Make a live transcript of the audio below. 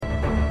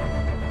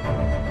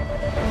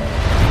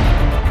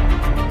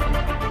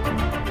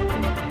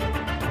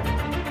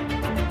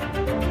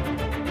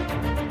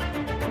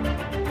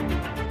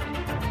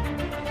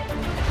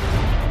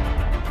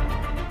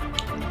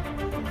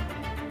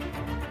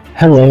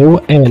Hello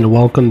and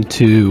welcome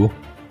to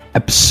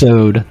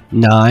episode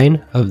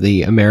 9 of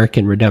the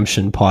American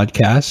Redemption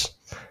podcast.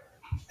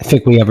 I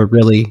think we have a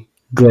really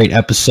great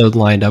episode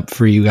lined up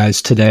for you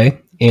guys today.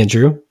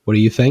 Andrew, what do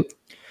you think?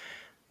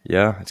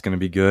 Yeah, it's going to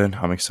be good.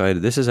 I'm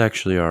excited. This is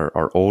actually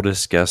our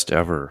oldest guest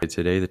ever.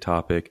 Today, the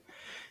topic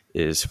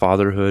is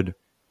fatherhood,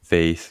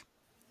 faith,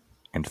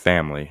 and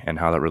family, and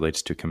how that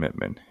relates to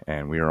commitment.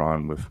 And we are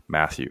on with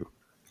Matthew.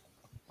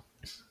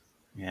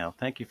 Yeah,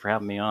 thank you for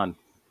having me on.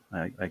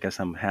 I guess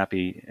I'm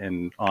happy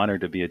and honored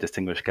to be a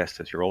distinguished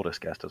guest as your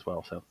oldest guest as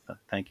well. So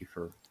thank you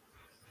for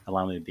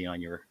allowing me to be on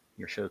your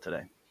show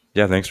today.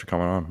 Yeah, thanks for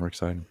coming on. We're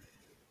excited.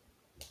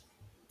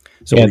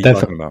 So, Yeah, what are you talking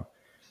definitely. about?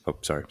 Oh,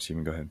 sorry,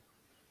 Stephen, go ahead.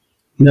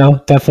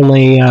 No,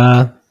 definitely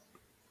a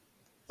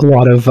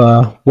lot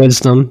of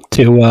wisdom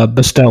to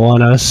bestow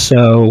on us.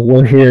 So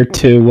we're here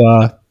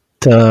to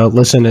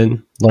listen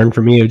and learn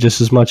from you just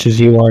as much as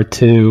you are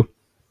to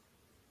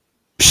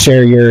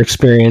share your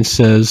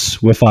experiences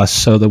with us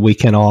so that we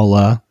can all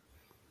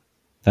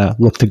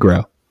look to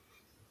grow.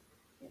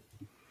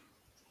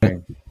 Okay.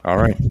 All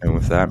right. And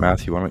with that,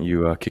 Matthew, why don't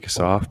you kick us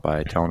off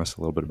by telling us a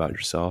little bit about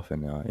yourself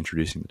and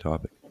introducing the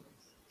topic?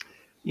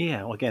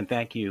 Yeah, well, again,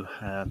 thank you.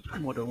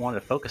 What I wanted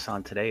to focus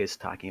on today is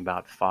talking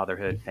about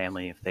fatherhood,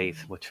 family, and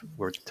faith, which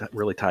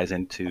really ties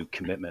into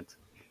commitment.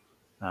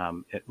 A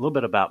little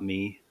bit about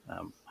me,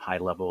 high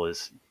level,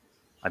 is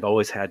I've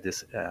always had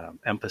this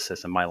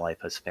emphasis in my life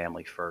as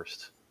family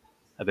first.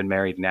 I've been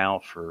married now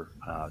for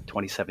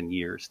 27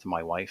 years to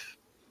my wife.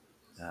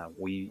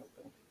 We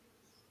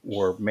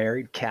were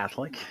married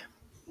Catholic,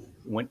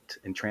 went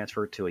and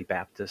transferred to a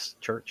Baptist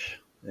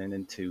church, then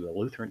into a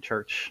Lutheran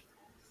church.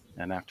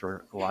 And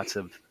after lots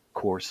of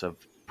course of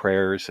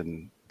prayers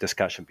and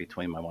discussion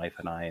between my wife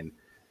and I and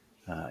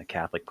a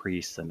Catholic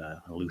priest and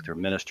a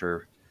Lutheran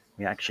minister,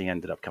 we actually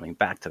ended up coming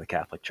back to the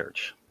Catholic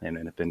Church and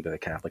have been to the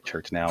Catholic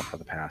Church now for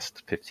the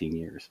past 15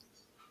 years.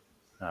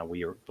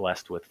 We are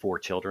blessed with 4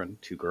 children,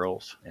 2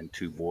 girls and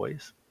 2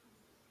 boys,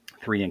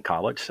 3 in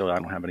college. So I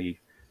don't have any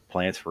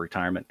plans for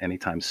retirement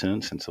anytime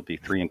soon, since there'll be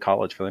 3 in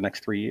college for the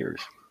next 3 years.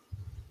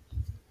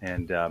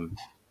 And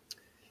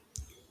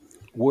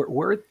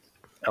where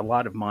a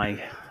lot of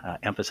my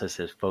emphasis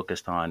is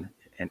focused on,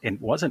 and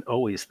wasn't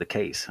always the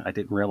case. I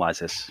didn't realize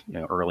this,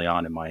 early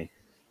on in my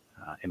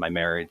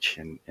marriage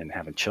and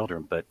having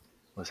children, but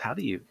was how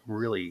do you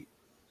really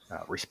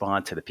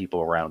respond to the people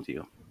around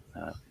you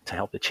to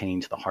help to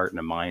change the heart and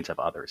the minds of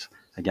others.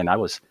 Again, I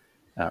was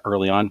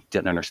early on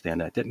didn't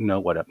understand that, didn't know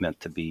what it meant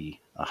to be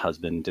a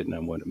husband, didn't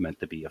know what it meant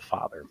to be a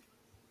father,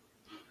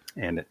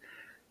 and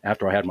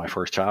after I had my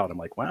first child, I'm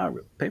like, wow,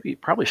 maybe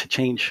probably should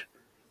change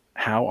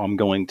how I'm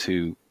going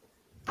to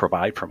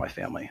provide for my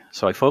family.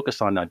 So I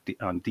focused on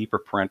deeper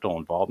parental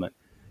involvement,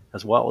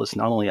 as well as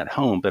not only at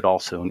home, but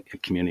also in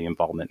community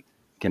involvement,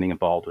 getting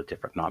involved with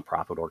different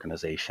nonprofit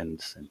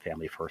organizations and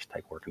family first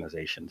type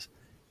organizations,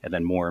 and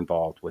then more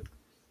involved with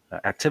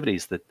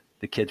activities that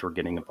the kids were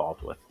getting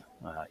involved with,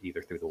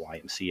 either through the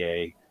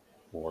YMCA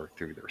or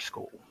through their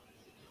school.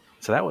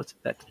 So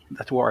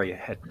that's where I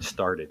had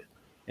started.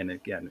 And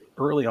again,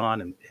 early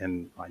on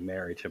in my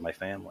marriage and my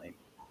family,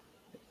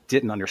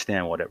 didn't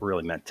understand what it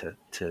really meant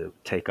to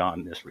take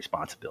on this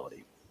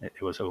responsibility.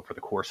 It was over the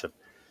course of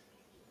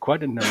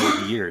quite a number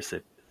of years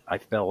that I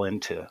fell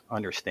into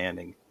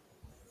understanding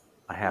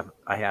I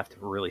have to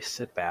really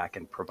sit back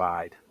and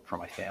provide for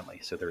my family.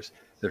 So there's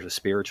a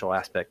spiritual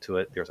aspect to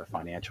it, there's a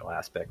financial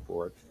aspect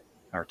for it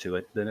or to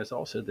it. Then there's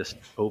also this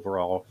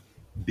overall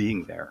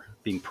being there,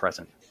 being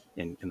present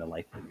in the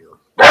life of your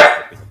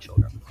wife and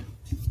children.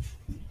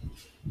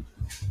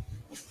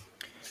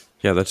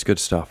 Yeah, that's good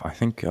stuff. I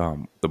think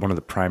one of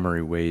the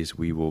primary ways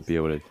we will be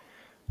able to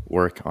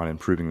work on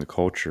improving the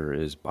culture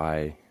is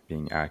by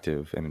being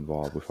active and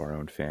involved with our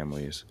own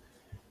families.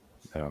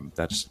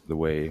 That's the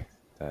way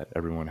that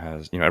everyone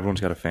has, everyone's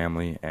got a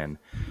family, and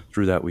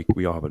through that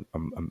we all have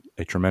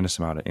a tremendous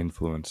amount of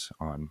influence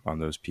on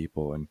those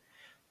people,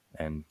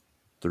 and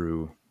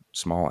through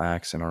small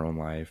acts in our own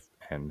life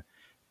and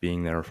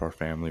being there for our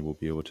family, we'll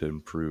be able to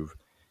improve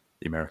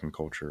the American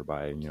culture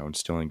by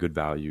instilling good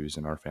values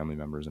in our family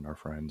members and our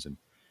friends, and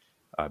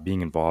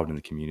being involved in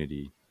the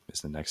community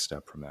is the next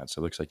step from that. So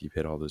it looks like you've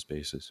hit all those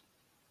bases.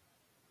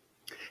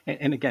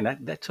 And again,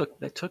 that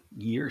took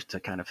years to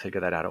kind of figure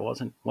that out. It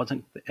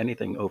wasn't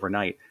anything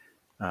overnight.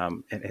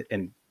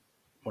 And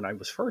when I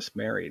was first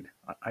married,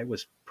 I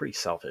was pretty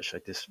selfish. I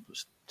just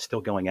was still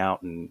going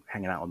out and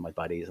hanging out with my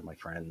buddies and my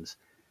friends.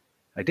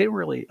 I didn't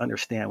really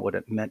understand what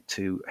it meant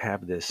to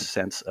have this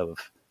sense of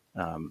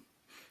um,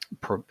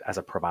 as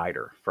a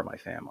provider for my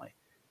family.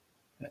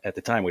 At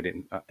the time, we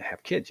didn't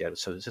have kids yet,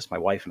 so it's just my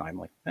wife and I. I'm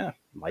like,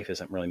 life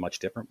isn't really much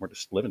different. We're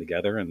just living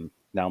together, and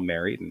now I'm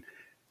married. And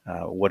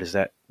what is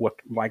that?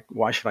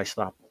 Why should I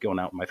stop going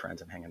out with my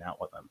friends and hanging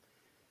out with them?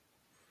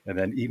 And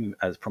then even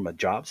as from a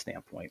job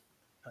standpoint,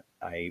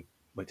 I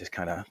would just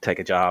kind of take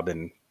a job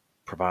and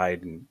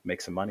provide and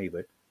make some money,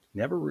 but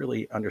never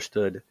really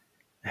understood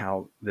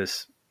how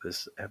this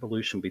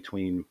evolution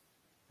between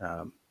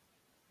um,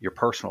 your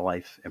personal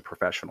life and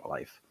professional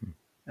life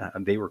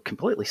they were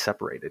completely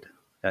separated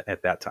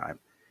at that time.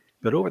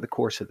 But over the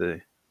course of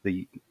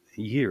the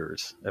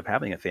years of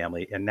having a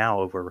family, and now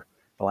over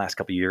the last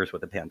couple of years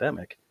with the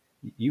pandemic,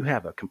 you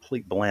have a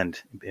complete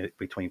blend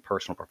between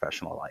personal and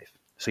professional life.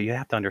 So you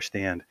have to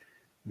understand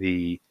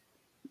the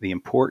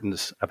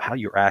importance of how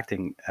you're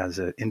acting as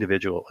an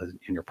individual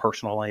in your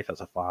personal life,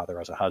 as a father,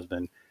 as a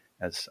husband,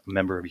 as a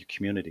member of your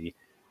community.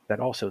 That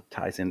also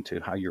ties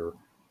into how you're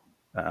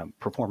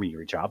performing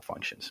your job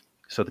functions.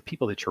 So the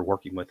people that you're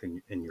working with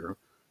in your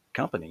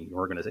company, your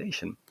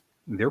organization,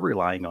 they're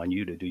relying on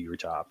you to do your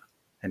job.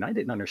 And I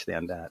didn't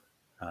understand that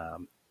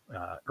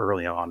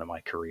early on in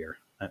my career.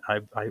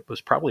 I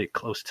was probably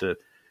close to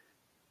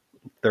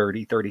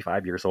 30,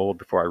 35 years old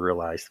before I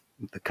realized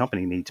the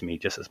company needs me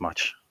just as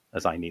much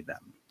as I need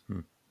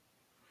them.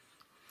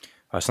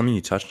 Something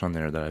you touched on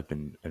there that I've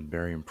been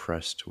very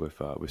impressed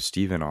with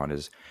Stephen on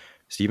is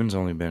Stephen's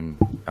only been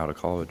out of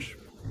college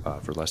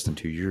for less than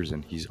 2 years,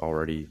 and he's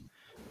already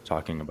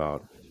talking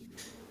about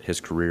his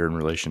career in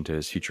relation to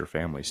his future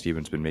family.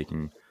 Stephen's been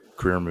making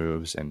career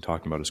moves and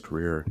talking about his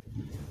career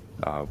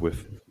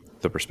with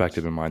the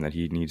perspective in mind that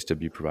he needs to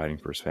be providing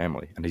for his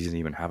family, and he doesn't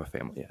even have a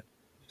family yet.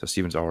 So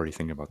Stephen's already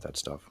thinking about that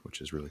stuff, which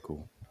is really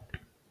cool.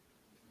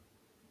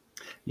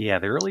 Yeah,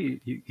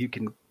 you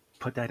can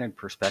put that in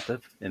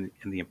perspective and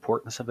the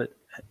importance of it.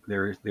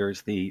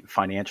 There's the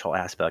financial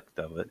aspect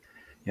of it.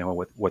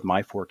 With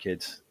my 4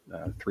 kids,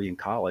 3 in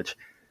college,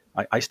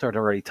 I started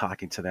already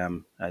talking to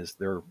them as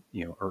they're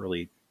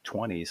early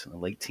 20s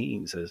and late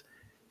teens, as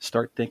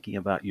start thinking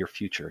about your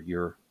future.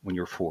 When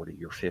you're 40,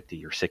 you're 50,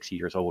 you're 60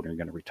 years old, and you're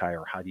going to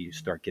retire. How do you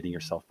start getting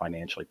yourself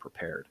financially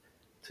prepared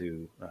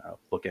to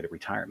look at a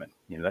retirement?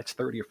 That's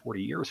 30 or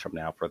 40 years from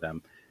now for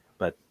them,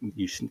 but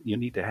you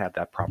need to have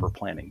that proper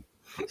planning.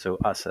 So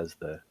us as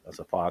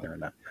a father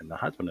and the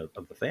husband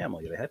of the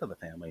family, the head of the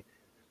family,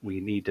 we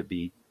need to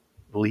be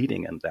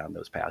leading them down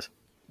those paths.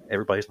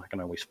 Everybody's not going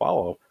to always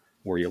follow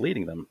where you're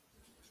leading them,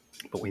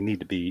 but we need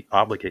to be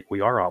obligated.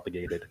 We are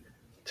obligated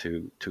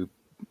to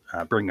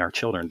bring our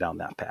children down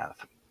that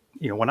path.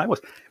 When I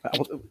was,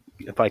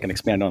 if I can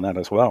expand on that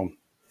as well,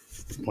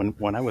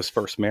 when I was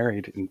first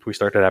married and we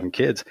started having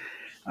kids,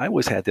 I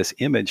always had this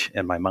image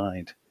in my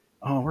mind.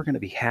 Oh, we're going to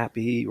be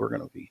happy. We're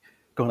going to be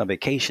going on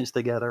vacations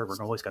together.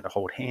 We're always going to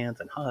hold hands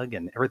and hug,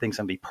 and everything's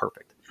going to be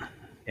perfect.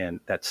 And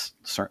that's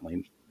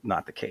certainly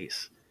not the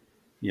case.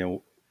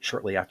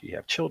 Shortly after you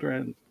have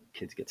children,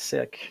 kids get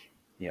sick,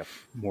 you have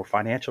more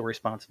financial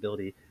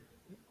responsibility.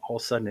 All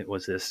of a sudden it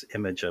was this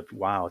image of,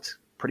 wow, it's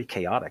pretty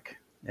chaotic.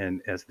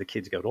 And as the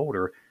kids get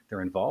older,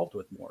 they're involved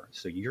with more.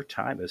 So your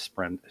time is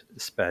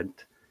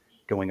spent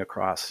going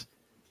across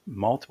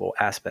multiple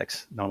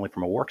aspects, not only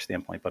from a work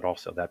standpoint, but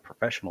also that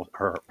professional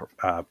or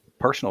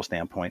personal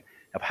standpoint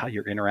of how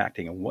you're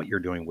interacting and what you're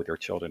doing with your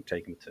children,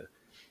 taking them to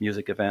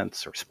music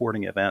events or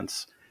sporting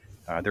events,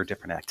 their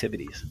different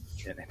activities,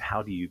 and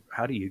how do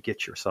you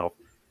get yourself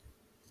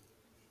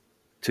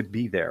to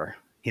be there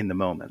in the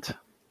moment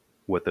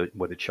with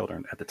the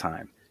children at the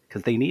time,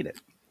 because they need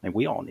it, and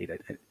we all need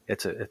it.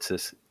 It's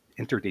this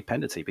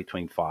interdependency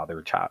between father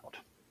and child.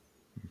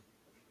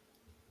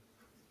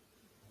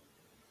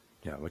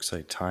 Yeah, it looks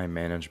like time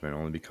management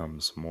only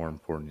becomes more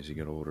important as you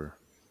get older.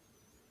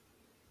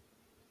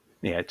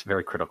 Yeah, it's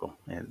very critical,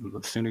 and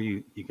the sooner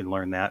you can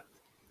learn that,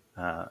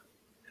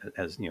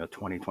 as 20,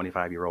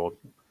 25-year-old,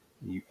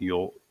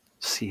 you'll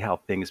see how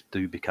things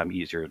do become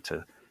easier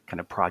to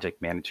kind of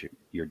project manage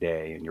your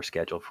day and your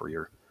schedule for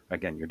your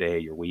day,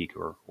 your week,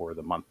 or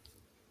the month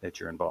that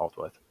you're involved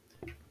with.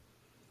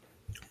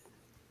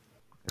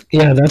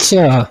 Yeah, that's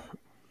a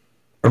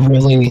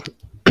really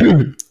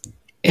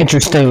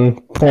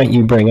interesting point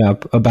you bring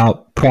up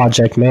about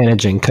project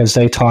managing, because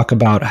they talk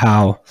about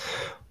how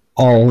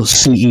all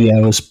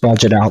CEOs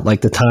budget out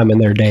like the time in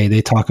their day.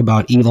 They talk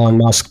about Elon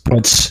Musk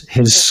puts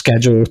his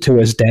schedule to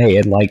his day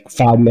in like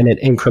 5-minute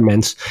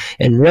increments.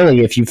 And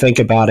really, if you think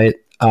about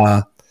it,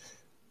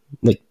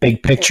 like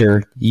big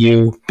picture,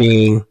 you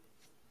being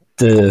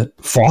the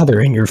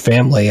father in your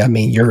family, I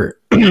mean, you're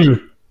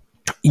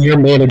you're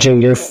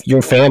managing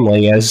your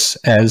family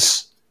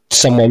as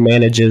someone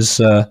manages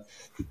an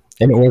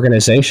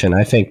organization.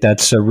 I think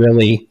that's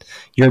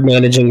you're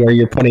managing where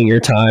you're putting your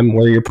time,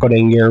 where you're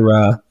putting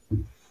your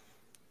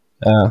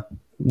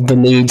the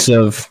needs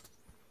of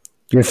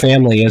your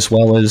family as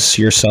well as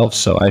yourself.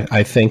 So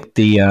I think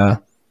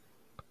the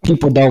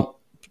people don't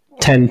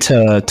tend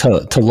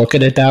to look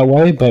at it that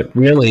way, but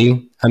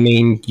really, I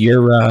mean,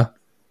 you're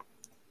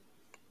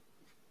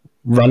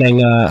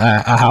running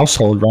a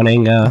household,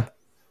 running the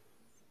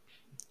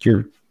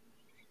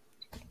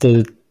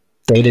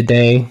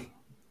day-to-day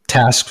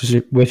tasks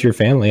with your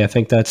family. I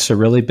think that's a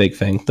really big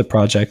thing, the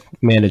project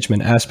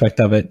management aspect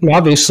of it. And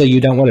obviously,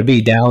 you don't want to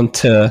be down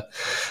to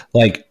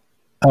like,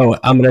 oh,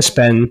 I'm going to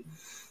spend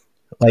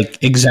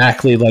like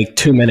exactly like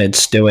 2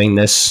 minutes doing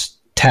this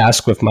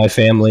task with my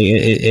family.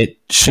 It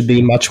should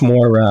be much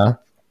more,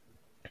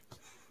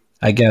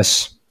 I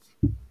guess.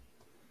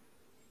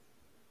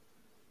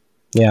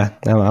 Yeah,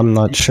 I'm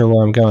not sure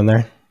where I'm going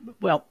there.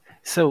 Well,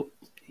 so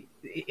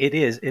It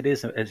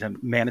is a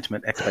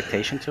management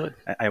expectation to it.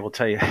 I will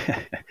tell you,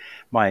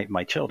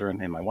 my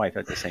children and my wife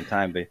at the same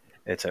time,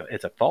 it's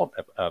a fault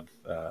of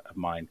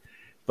mine,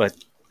 but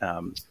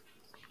um,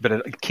 but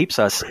it keeps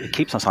us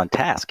on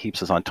task,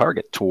 keeps us on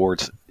target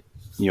towards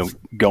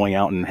going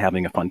out and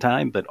having a fun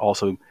time, but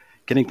also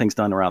getting things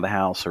done around the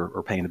house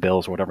or paying the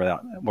bills or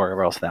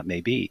wherever else that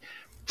may be.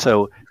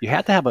 So you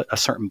have to have a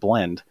certain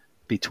blend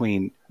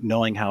between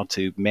knowing how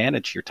to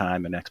manage your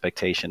time and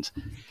expectations,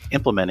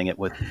 implementing it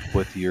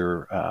with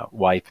your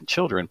wife and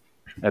children,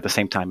 at the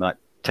same time not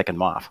ticking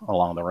them off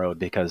along the road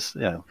because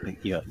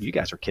you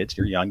guys are kids,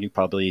 you're young, you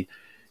probably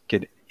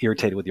get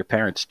irritated with your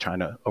parents trying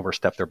to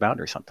overstep their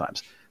boundaries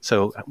sometimes.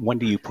 So when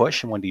do you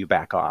push and when do you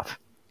back off?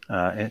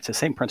 And it's the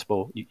same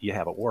principle you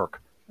have at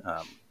work.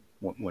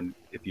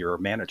 If you're a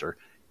manager,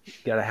 you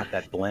got to have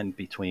that blend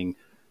between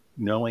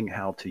knowing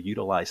how to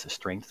utilize the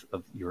strength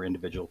of your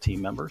individual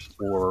team members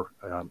or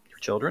your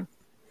children.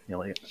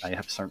 I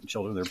have certain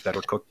children that are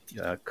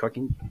better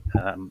cooking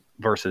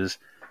versus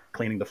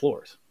cleaning the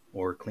floors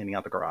or cleaning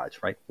out the garage.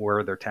 Right? Where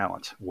are their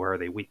talents? Where are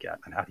they weak at?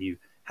 And how do you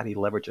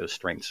leverage those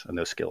strengths and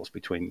those skills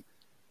between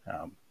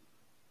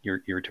your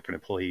different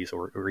employees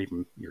or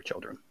even your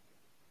children?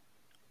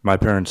 My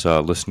parents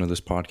listen to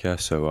this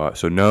podcast,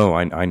 so no,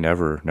 I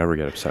never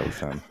get upset with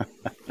them.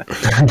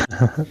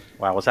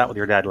 Wow, was that with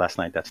your dad last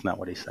night? That's not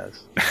what he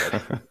says.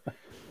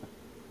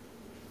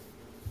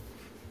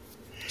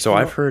 So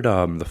I've heard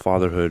the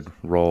fatherhood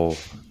role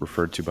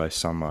referred to by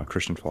some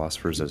Christian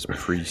philosophers as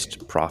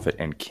priest, prophet,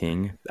 and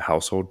king. The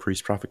household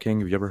priest, prophet, king.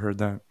 Have you ever heard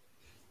that?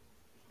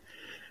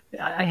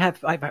 I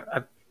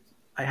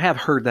have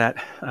heard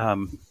that,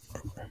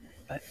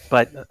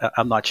 but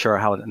I'm not sure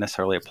how it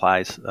necessarily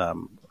applies.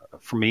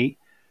 For me,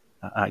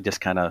 I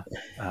just kind of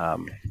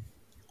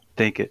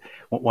think it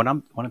when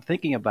I'm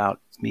thinking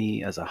about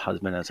me as a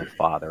husband, as a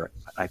father.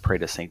 I pray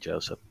to Saint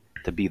Joseph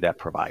to be that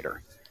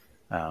provider,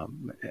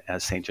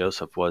 as Saint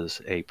Joseph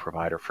was a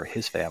provider for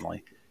his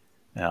family,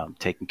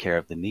 taking care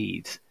of the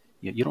needs.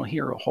 You don't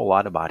hear a whole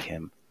lot about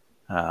him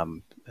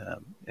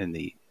in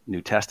the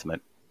New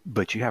Testament,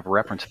 but you have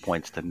reference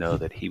points to know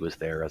that he was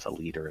there as a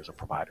leader, as a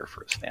provider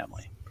for his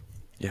family.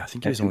 Yeah, I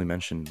think he was only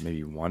mentioned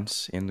maybe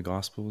once in the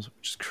Gospels,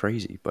 which is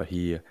crazy, but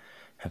he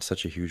had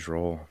such a huge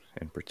role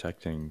in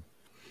protecting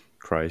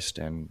Christ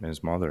and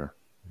his mother,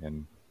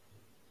 and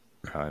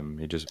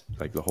he just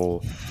like the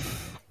whole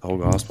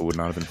gospel would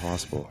not have been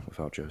possible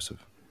without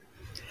Joseph.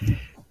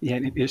 Yeah,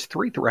 and there's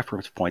three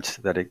reference points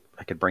that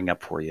I could bring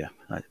up for you,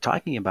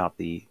 talking about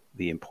the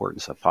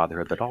importance of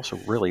fatherhood, but also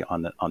really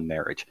on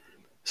marriage.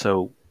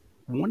 So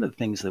one of the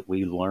things that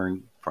we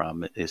learn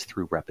from is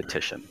through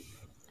repetition.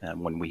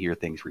 When we hear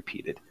things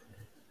repeated,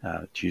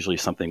 it's usually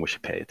something we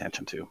should pay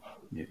attention to,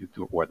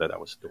 whether that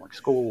was during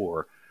school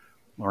or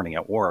learning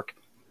at work.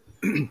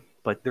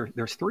 But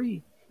there's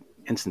three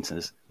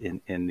instances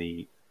in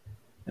the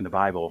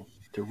Bible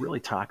that really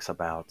talks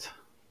about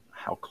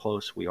how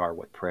close we are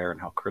with prayer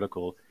and how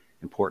critical,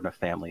 important a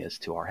family is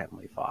to our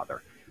Heavenly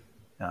Father.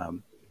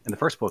 In the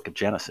first book of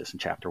Genesis, in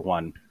chapter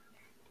 1,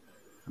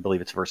 I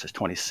believe it's verses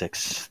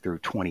 26 through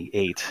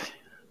 28,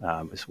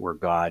 is where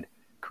God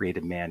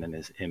created man in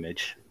his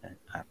image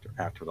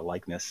after the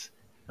likeness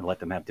and let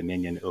them have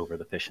dominion over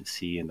the fish and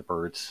sea and the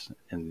birds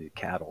and the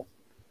cattle,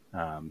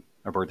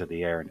 or birds of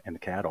the air and the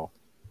cattle.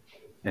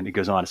 And it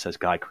goes on and says,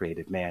 God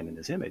created man in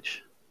his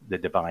image, the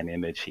divine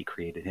image. He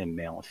created him,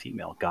 male and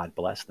female. God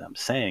blessed them,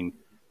 saying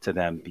to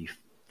them, be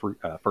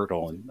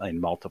fertile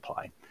and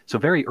multiply. So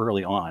very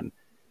early on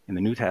in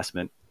the New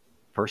Testament,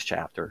 first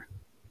chapter,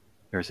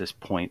 there's this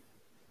point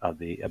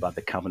about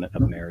the covenant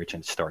of marriage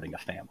and starting a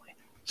family.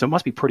 So it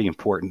must be pretty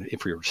important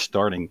if you're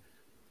starting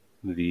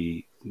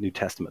the New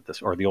Testament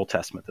or the Old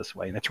Testament this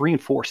way. And it's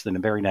reinforced in the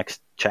very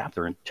next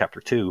chapter, in chapter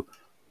 2,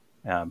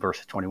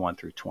 verses 21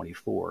 through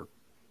 24.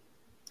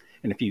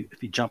 And if you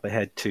jump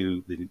ahead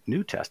to the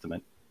New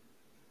Testament,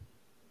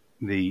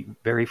 the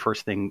very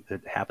first thing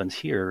that happens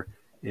here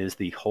is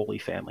the Holy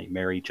Family,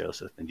 Mary,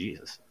 Joseph, and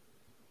Jesus.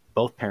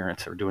 Both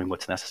parents are doing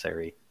what's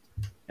necessary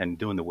and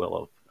doing the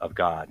will of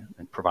God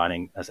and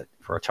providing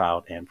for a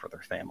child and for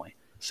their family.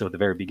 So the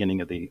very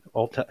beginning of the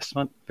Old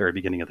Testament, very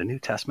beginning of the New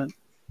Testament,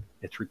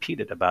 it's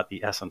repeated about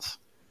the essence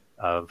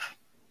of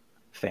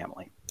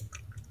family.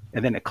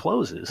 And then it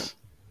closes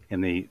in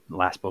the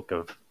last book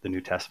of the New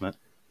Testament,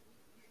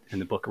 in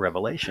the book of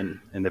Revelation,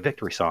 in the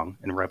victory song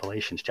in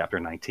Revelations chapter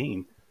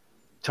 19,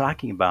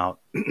 talking about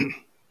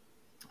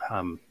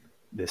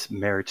this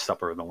marriage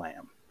supper of the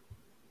Lamb.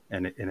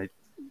 And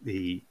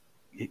he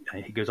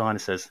goes on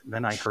and says,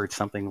 then I heard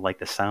something like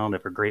the sound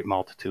of a great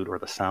multitude or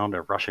the sound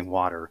of rushing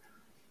water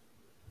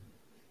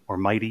or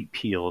mighty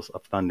peals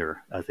of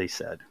thunder, as they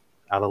said,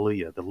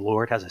 Alleluia, the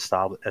Lord has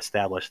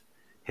established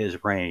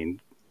his reign,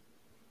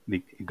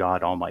 the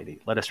God Almighty.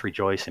 Let us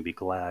rejoice and be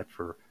glad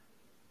for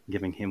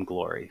giving him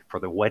glory. For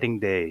the wedding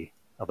day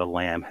of the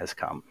Lamb has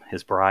come.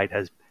 His bride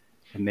has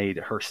made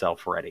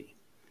herself ready.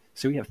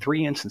 So we have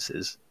three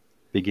instances,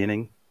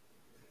 beginning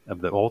of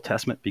the Old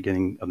Testament,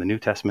 beginning of the New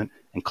Testament,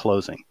 and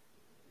closing,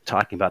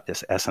 talking about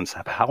this essence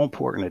of how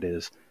important it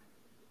is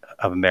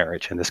of a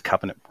marriage and this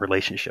covenant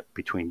relationship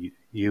between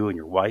you and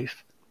your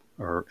wife,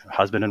 or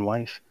husband and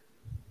wife,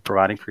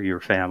 providing for your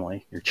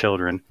family, your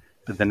children,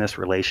 but then this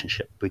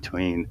relationship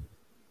between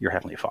your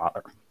Heavenly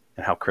Father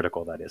and how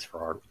critical that is for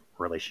our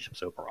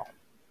relationships overall.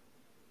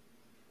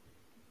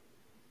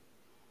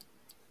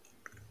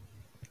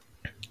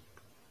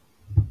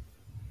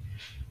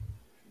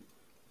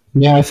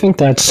 Yeah, I think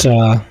that's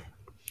a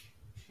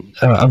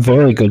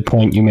very good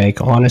point you make.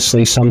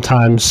 Honestly,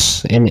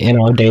 sometimes in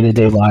our day to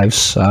day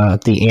lives,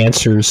 the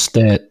answers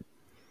that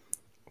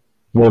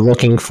we're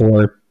looking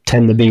for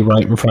tend to be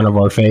right in front of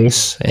our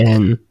face,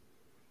 and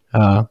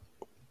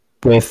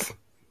with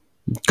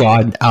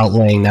God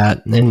outlaying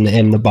that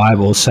in the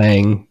Bible,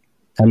 saying,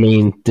 I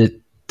mean,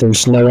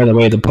 there's no other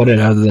way to put it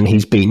other than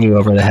He's beating you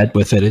over the head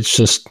with it. It's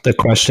just the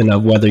question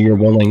of whether you're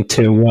willing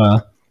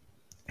to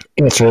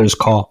answer His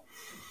call.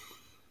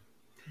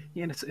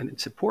 Yeah, and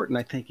it's important,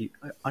 I think, you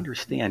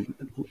understand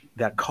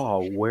that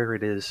call, where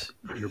it is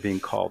you're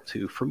being called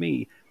to. For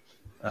me,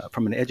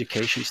 from an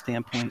education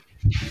standpoint,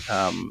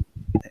 um,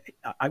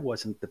 I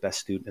wasn't the best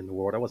student in the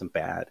world. I wasn't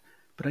bad,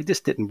 but I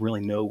just didn't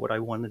really know what I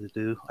wanted to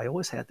do. I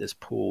always had this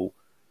pull,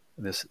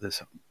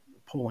 this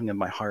pulling in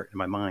my heart and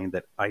my mind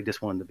that I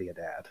just wanted to be a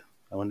dad.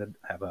 I wanted to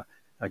have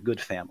a good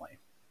family,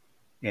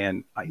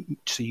 and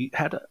so you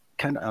had to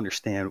kind of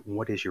understand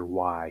what is your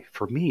why.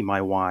 For me,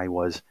 my why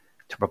was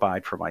to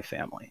provide for my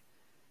family,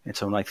 and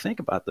so when I think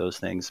about those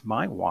things,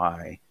 my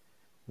why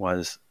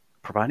was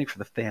providing for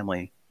the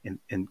family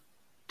in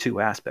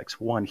two aspects.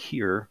 One,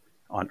 here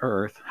on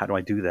earth, how do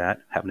I do that?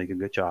 Having a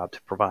good job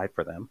to provide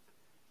for them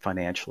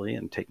financially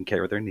and taking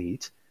care of their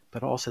needs,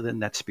 but also then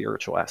that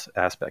spiritual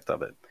aspect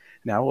of it.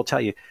 Now, I will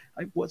tell you,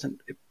 I wasn't,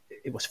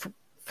 it was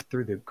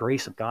through the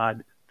grace of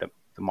God that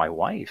my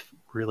wife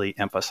really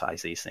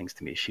emphasized these things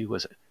to me.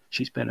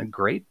 She's been a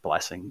great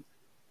blessing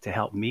to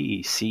help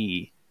me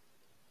see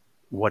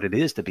what it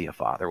is to be a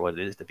father, what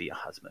it is to be a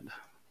husband,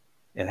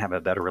 and have a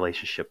better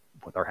relationship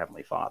with our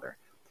Heavenly Father.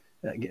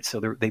 So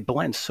they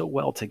blend so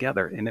well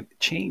together, and it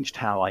changed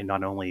how I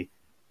not only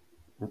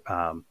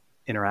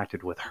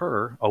interacted with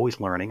her, always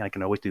learning. I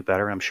can always do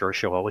better. I'm sure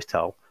she'll always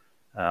tell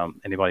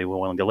anybody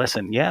willing to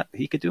listen, yeah,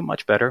 he could do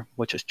much better,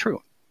 which is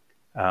true,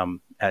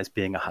 as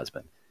being a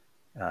husband,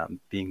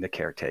 being the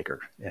caretaker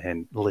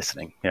and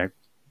listening. You know,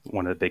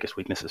 one of the biggest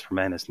weaknesses for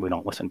men is we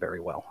don't listen very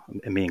well,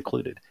 and me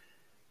included.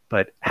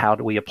 But how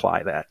do we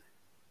apply that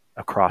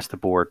across the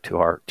board to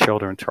our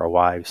children, to our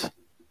wives,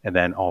 and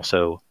then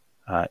also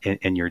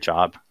in your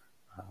job?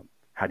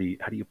 How do you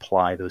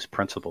apply those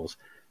principles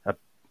of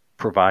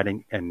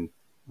providing and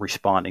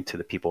responding to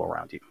the people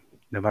around you,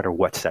 no matter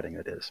what setting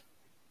it is,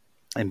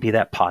 and be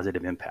that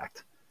positive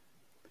impact?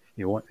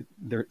 You know,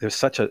 there's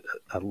such a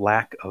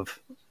lack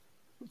of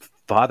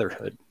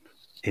fatherhood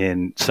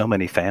in so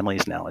many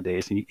families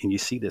nowadays, and you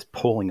see this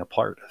pulling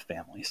apart of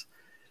families,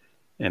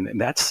 and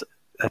that's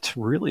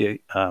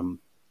really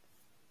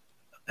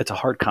it's a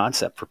hard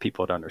concept for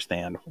people to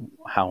understand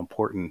how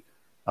important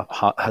a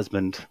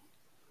husband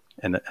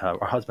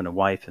and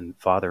wife and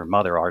father and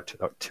mother are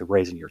to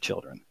raising your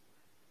children.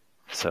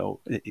 So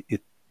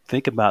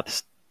think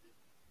about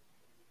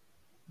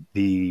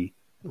the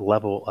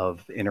level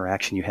of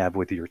interaction you have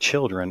with your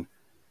children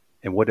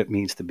and what it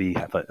means to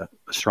have a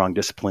strong,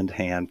 disciplined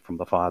hand from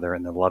the father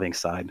and the loving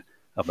side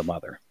of the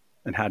mother.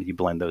 And how do you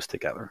blend those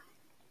together?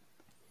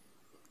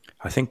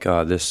 I think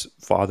this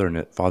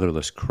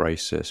fatherless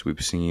crisis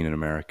we've seen in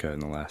America in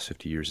the last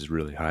 50 years has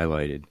really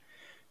highlighted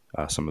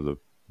some of the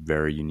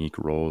very unique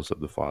roles of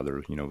the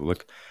father. You know,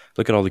 look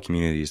at all the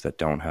communities that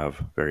don't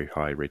have very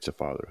high rates of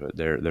fatherhood.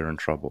 They're in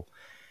trouble,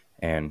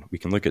 and we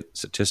can look at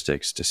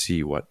statistics to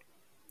see what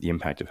the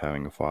impact of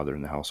having a father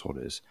in the household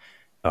is.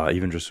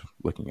 Even just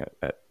looking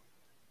at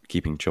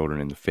keeping children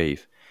in the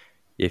faith,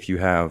 if you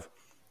have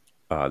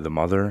the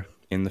mother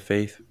in the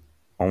faith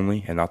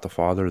only and not the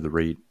father, the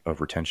rate of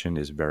retention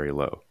is very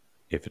low.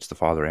 If it's the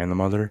father and the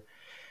mother,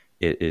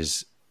 it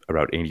is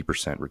about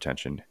 80%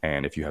 retention,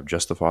 and if you have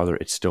just the father,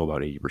 it's still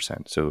about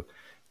 80%. So,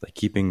 like,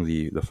 keeping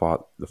the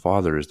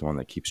father is the one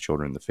that keeps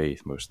children in the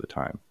faith most of the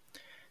time,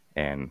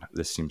 and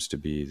this seems to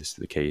be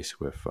the case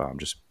with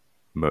just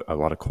a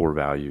lot of core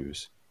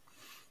values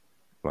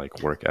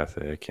like work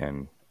ethic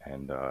and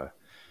a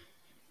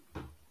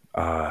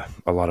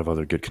lot of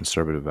other good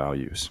conservative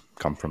values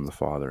come from the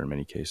father in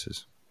many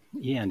cases.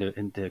 Yeah,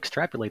 and to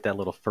extrapolate that a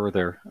little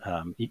further,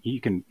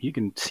 you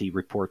can see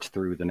reports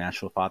through the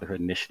National Fatherhood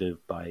Initiative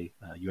by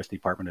U.S.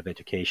 Department of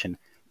Education,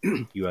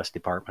 U.S.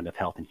 Department of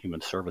Health and Human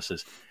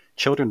Services.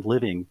 Children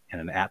living in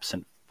an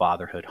absent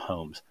fatherhood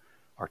homes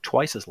are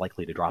twice as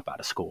likely to drop out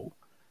of school,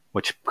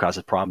 which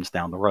causes problems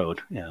down the road.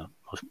 You know,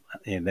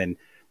 and then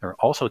they're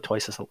also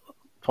twice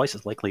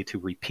as likely to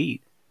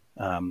repeat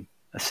the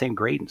same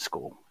grade in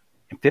school,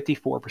 and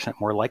 54%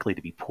 more likely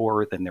to be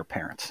poorer than their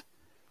parents.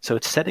 So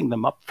it's setting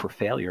them up for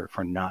failure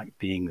for not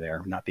being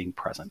there, not being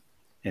present.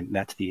 And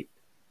that's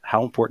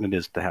how important it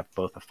is to have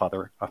both a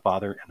father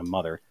and a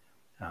mother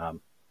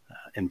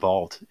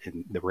involved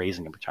in the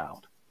raising of a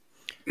child.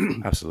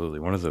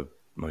 Absolutely. One of the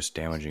most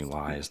damaging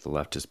lies the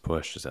left has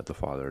pushed is that the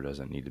father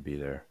doesn't need to be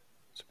there.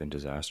 It's been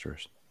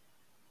disastrous.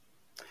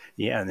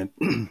 Yeah, and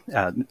then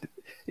a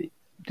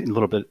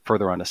little bit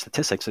further on the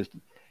statistics,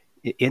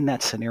 in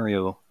that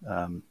scenario,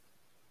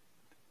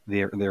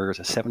 there is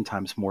a 7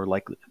 times more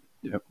likely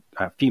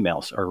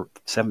females are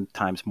 7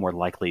 times more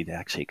likely to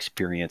actually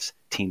experience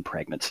teen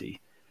pregnancy.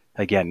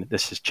 Again,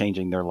 this is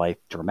changing their life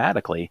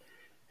dramatically,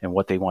 and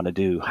what they want to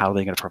do. How are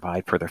they going to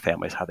provide for their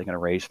families? How are they going to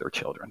raise their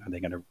children? Are they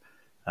going to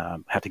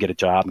have to get a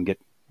job and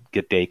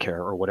get daycare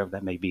or whatever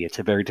that may be? It's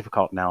very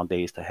difficult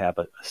nowadays to have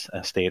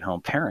a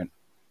stay-at-home parent,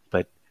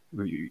 but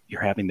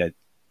you're having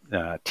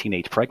that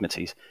teenage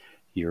pregnancies.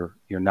 You're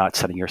not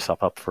setting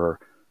yourself up for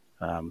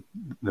the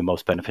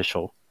most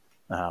beneficial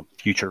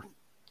future.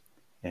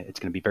 It's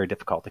going to be very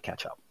difficult to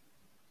catch up.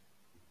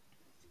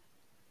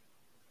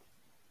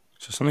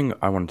 So something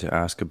I wanted to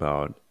ask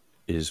about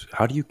is,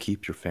 how do you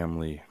keep your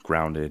family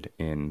grounded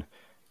in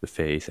the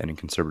faith and in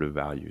conservative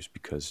values?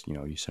 Because,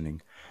 you're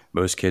sending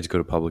most kids go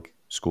to public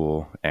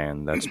school,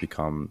 and that's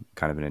become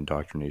kind of an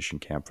indoctrination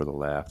camp for the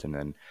left. And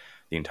then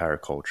the entire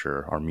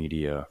culture, our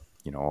media,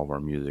 all of our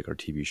music, our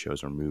TV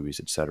shows, our movies,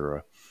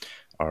 etc.,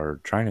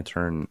 are trying to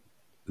turn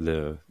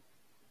the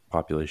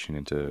population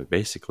into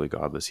basically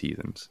godless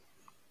heathens.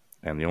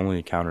 And the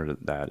only counter to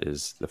that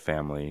is the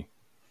family.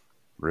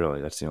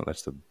 Really, that's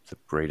the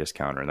greatest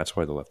counter, and that's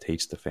why the left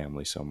hates the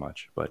family so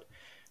much. But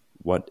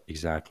what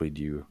exactly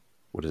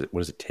what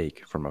does it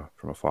take from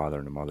a father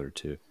and a mother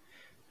to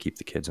keep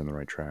the kids on the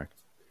right track?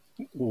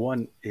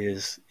 One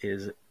is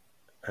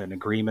an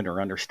agreement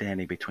or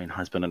understanding between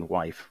husband and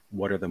wife.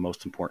 What are the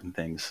most important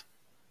things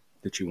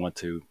that you want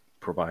to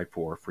provide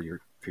for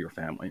your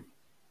family?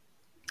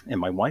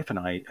 And my wife and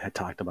I had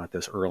talked about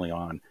this early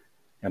on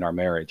in our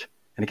marriage.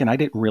 And again, I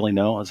didn't really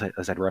know, as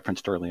I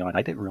referenced early on,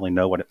 I didn't really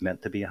know what it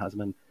meant to be a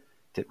husband.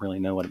 Didn't really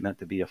know what it meant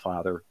to be a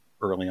father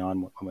early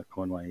on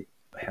when I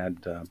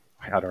had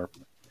our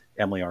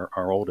Emily,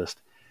 our oldest.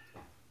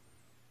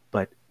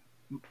 But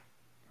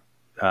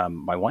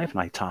my wife and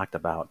I talked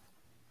about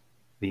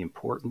the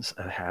importance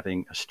of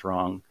having a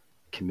strong,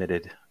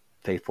 committed,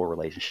 faithful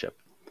relationship.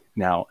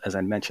 Now, as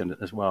I mentioned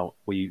as well,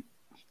 we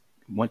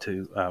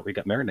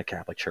got married in a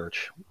Catholic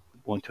church,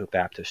 went to a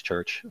Baptist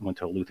church, went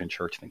to a Lutheran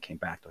church, then came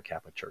back to a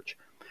Catholic church.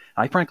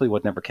 I frankly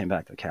would never came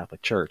back to a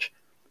Catholic church.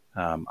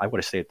 I would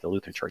have stayed at the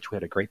Lutheran church. We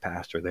had a great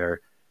pastor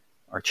there.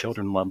 Our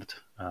children loved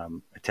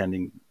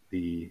attending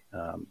the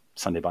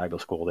Sunday Bible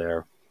school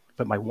there.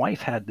 But my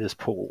wife had this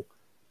pull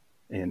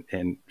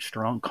and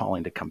strong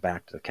calling to come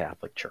back to the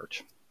Catholic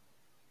church.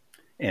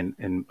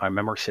 And I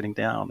remember sitting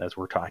down as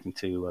we're talking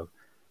to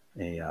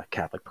a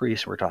Catholic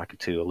priest, we're talking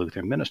to a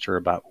Lutheran minister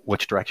about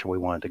which direction we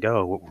wanted to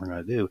go, what we're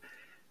going to do.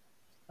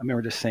 I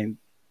remember just saying,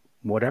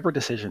 whatever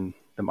decision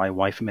that my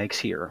wife makes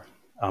here,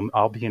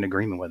 I'll be in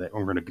agreement with it. And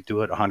we're going to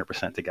do it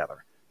 100%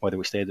 together, whether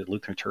we stay at the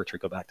Lutheran church or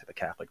go back to the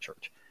Catholic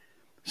church.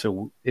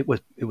 So it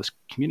was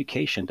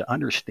communication to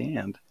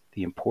understand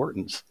the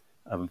importance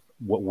of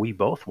what we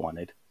both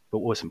wanted, but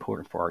what was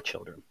important for our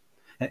children.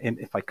 And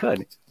if I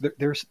could,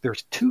 there's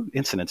 2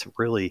 incidents that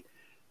really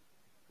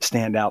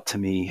stand out to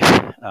me.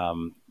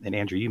 And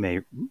Andrew, you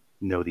may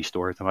know these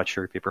stories. I'm not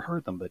sure if you've ever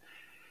heard them, but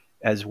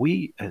as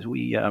we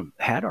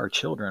had our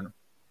children,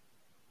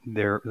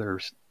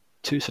 there's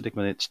 2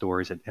 significant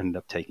stories that ended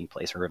up taking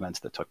place, or events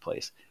that took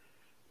place.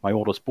 My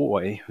oldest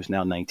boy, who's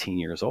now 19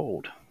 years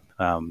old,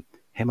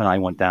 him and I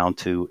went down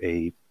to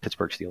a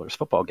Pittsburgh Steelers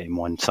football game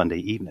one Sunday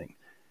evening,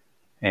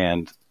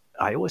 and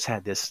I always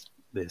had this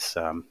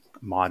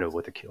motto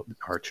with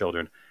our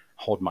children: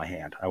 hold my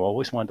hand. I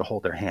always wanted to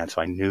hold their hand,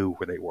 so I knew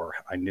where they were.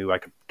 I knew I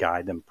could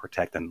guide them,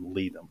 protect them,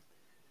 lead them.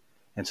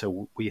 And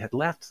so we had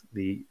left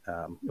it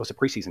was a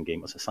preseason game.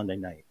 It was a Sunday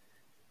night.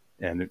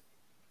 And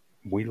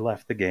we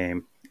left the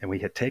game, and we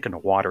had taken a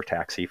water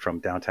taxi from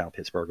downtown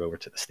Pittsburgh over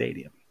to the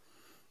stadium.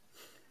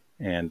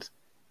 And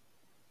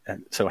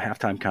so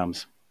halftime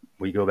comes,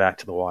 we go back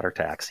to the water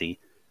taxi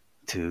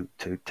to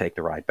take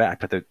the ride back,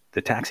 but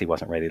the taxi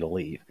wasn't ready to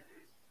leave.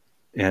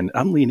 And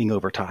I'm leaning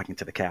over talking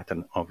to the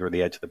captain over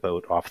the edge of the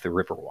boat off the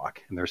Riverwalk,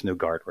 and there's no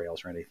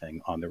guardrails or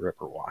anything on the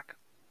Riverwalk.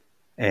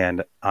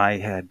 And I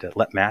had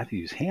let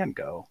Matthew's hand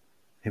go.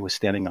 He was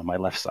standing on my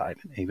left side.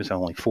 He was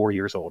only 4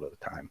 years old at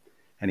the time.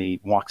 And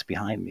he walks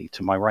behind me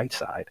to my right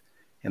side,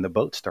 and the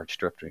boat starts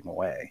drifting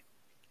away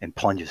and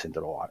plunges into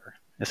the water.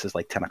 This is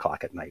like 10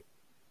 o'clock at night,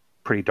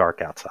 pretty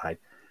dark outside.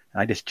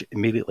 And I just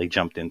immediately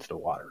jumped into the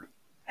water.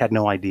 Had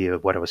no idea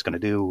what I was going to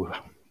do,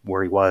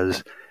 where he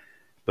was.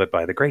 But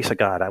by the grace of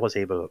God, I was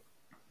able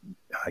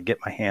to get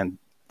my hand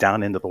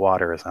down into the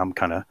water as I'm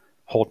kind of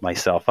hold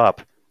myself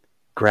up,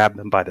 grabbed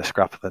him by the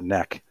scruff of the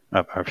neck,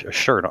 of a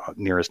shirt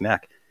near his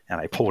neck, and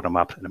I pulled him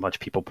up, and a bunch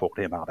of people pulled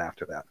him out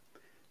after that.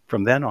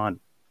 From then on,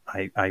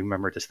 I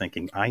remember just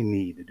thinking, I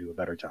need to do a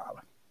better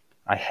job.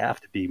 I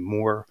have to be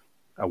more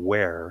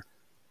aware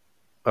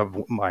of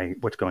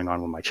what's going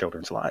on with my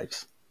children's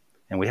lives.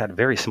 And we had a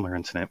very similar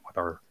incident with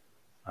our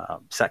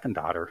second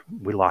daughter.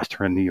 We lost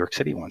her in New York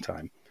City one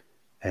time,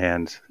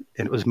 and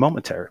it was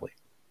momentarily.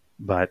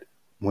 But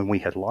when we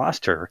had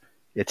lost her,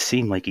 it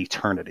seemed like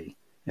eternity,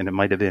 and it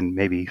might have been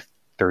maybe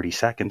 30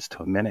 seconds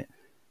to a minute.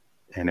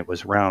 and it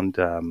was around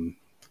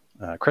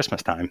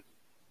Christmas time,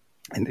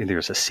 and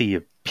there's a sea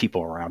of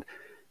people around.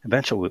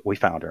 Eventually, we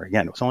found her.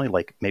 Again, it was only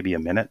like maybe a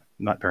minute,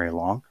 not very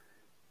long.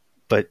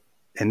 But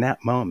in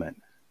that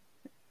moment,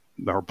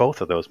 or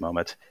both of those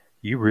moments,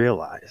 you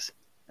realize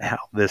how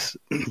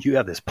you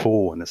have this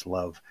pull and this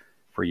love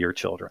for your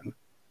children,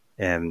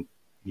 and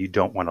you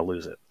don't want to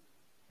lose it.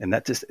 And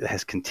that just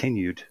has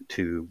continued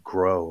to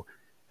grow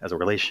as a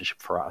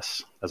relationship for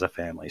us as a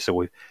family.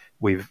 So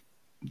we've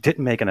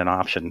didn't make it an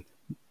option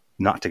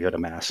not to go to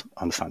mass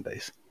on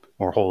Sundays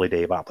or holy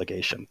day of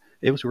obligation.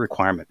 It was a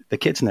requirement. The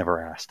kids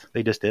never asked;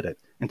 they just did it,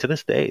 and to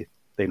this day,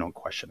 they don't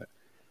question it.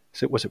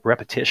 So it was a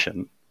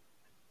repetition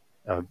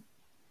of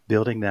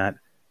building that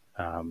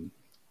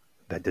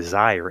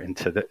desire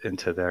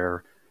into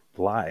their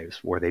lives,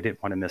 where they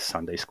didn't want to miss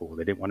Sunday school,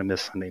 they didn't want to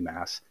miss Sunday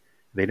mass,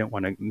 they didn't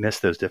want to miss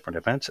those different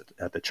events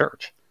at the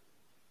church,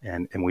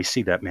 and we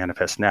see that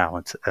manifest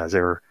now as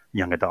they're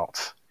young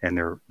adults, and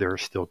they're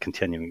still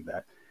continuing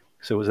that.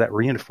 So it was that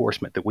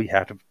reinforcement that we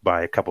had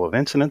by a couple of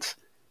incidents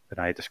that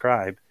I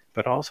described,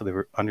 but also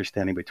the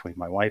understanding between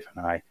my wife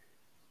and I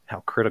how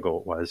critical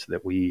it was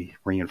that we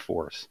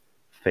reinforce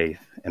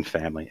faith and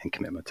family and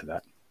commitment to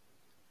that.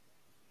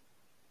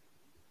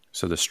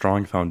 So the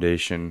strong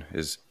foundation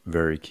is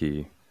very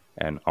key.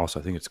 And also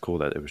I think it's cool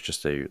that it was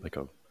just a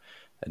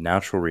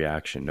natural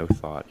reaction, no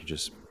thought. You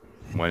just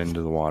went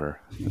into the water.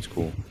 That's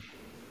cool.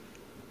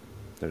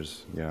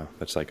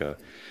 That's like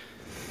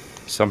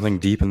something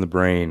deep in the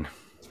brain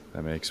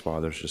that makes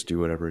fathers just do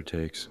whatever it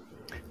takes.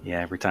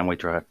 Yeah, every time we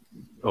drive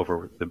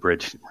over the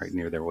bridge right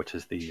near there, which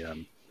is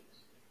the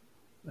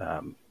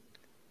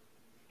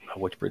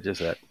which bridge is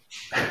that?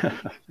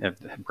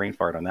 Brain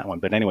fart on that one.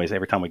 But anyways,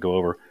 every time we go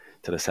over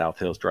to the South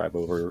Hills, drive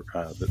over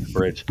the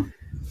bridge,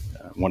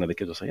 one of the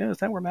kids will say, "Yeah, is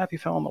that where Matthew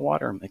fell in the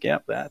water?" I'm like, "Yeah,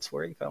 that's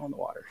where he fell in the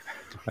water."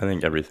 I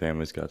think every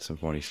family's got some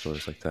funny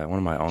stories like that. One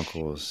of my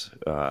uncles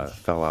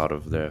fell out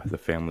of the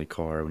family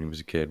car when he was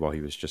a kid while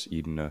he was just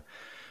eating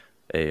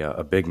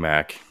a Big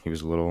Mac. He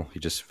was little. He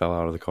just fell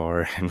out of the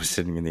car and was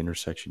sitting in the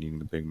intersection eating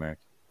the Big Mac.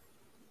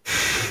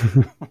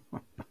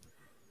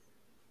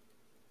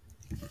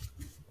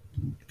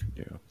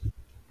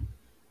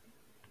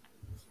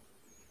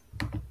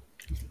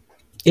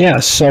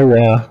 Yeah,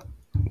 so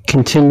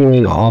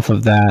continuing off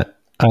of that,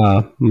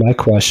 my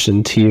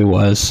question to you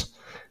was,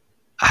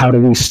 how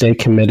do we stay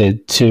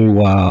committed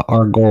to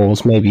our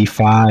goals maybe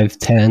 5,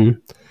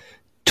 10,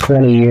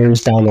 20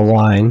 years down the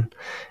line?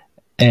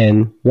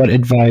 And what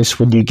advice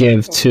would you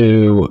give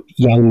to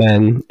young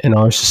men in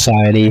our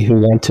society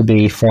who want to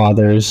be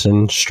fathers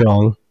and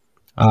strong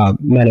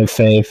men of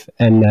faith?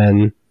 And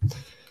then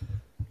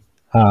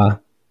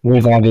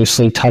we've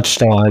obviously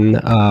touched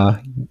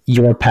on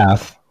your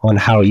path on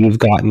how you've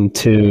gotten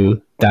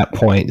to that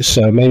point.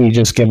 So maybe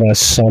just give us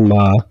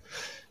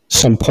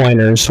some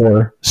pointers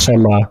or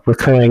some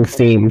recurring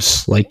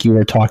themes like you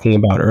were talking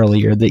about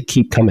earlier that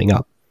keep coming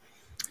up.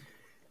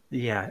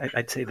 Yeah,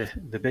 I'd say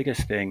the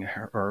biggest thing,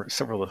 or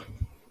several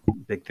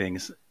big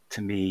things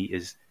to me,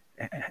 is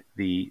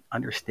the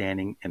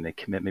understanding and the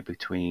commitment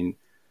between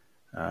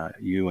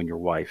you and your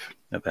wife,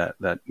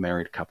 that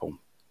married couple.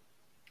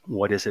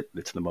 What is it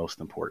that's the most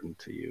important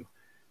to you?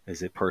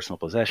 Is it personal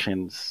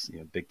possessions,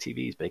 big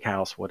TVs, big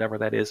house, whatever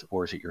that is,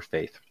 or is it your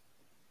faith?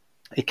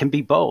 It can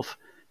be both.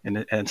 In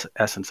the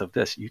essence of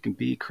this, you can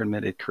be a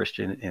committed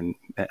Christian and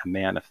a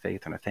man of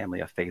faith and a family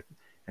of faith,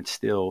 and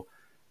still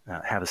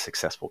have a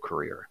successful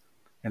career.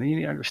 And then you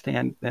need to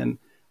understand then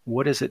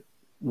what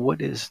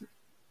is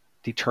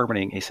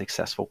determining a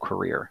successful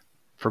career.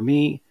 For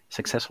me,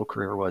 successful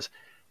career was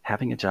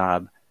having a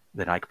job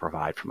that I could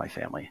provide for my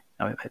family.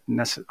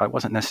 I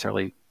wasn't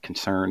necessarily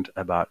concerned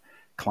about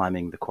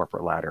climbing the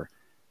corporate ladder.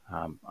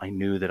 I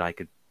knew that I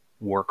could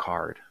work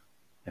hard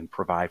and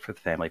provide for the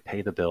family,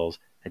 pay the bills,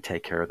 and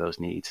take care of those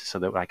needs so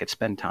that I could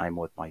spend time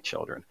with my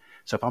children.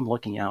 So if I'm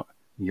looking out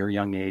your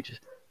young age,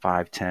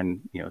 5,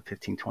 10,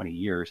 15, 20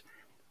 years,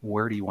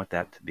 where do you want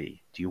that to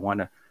be? Do you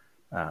want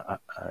a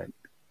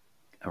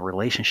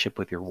relationship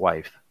with your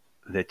wife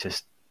that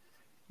just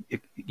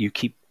you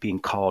keep being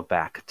called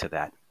back to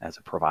that as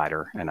a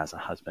provider and as a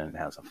husband and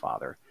as a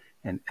father?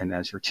 And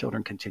as your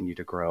children continue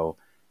to grow,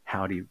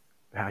 how do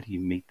you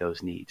meet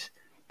those needs?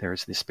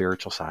 There's the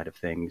spiritual side of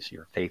things,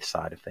 your faith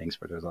side of things,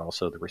 but there's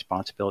also the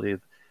responsibility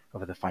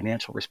of the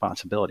financial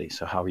responsibility.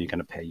 So how are you going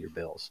to pay your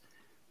bills,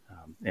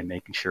 and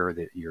making sure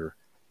that you're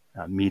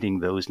meeting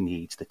those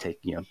needs to take,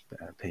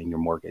 paying your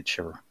mortgage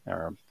or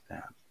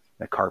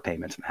the car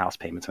payments and house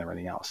payments and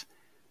everything else.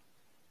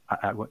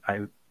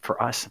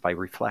 For us, if I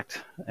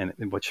reflect, and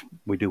which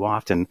we do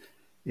often,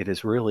 it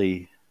is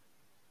really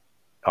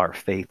our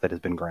faith that has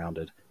been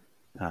grounded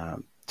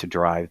to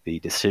drive the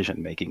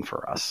decision making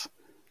for us,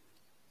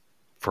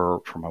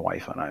 for my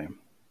wife and I,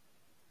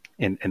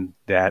 and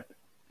that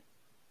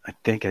I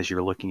think as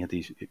you're looking at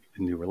these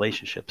new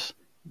relationships,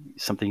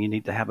 something you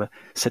need to have a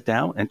sit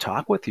down and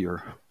talk with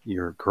your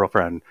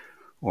girlfriend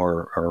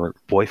or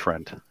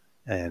boyfriend,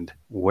 and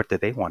what do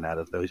they want out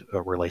of those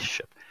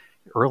relationship.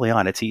 Early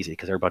on, it's easy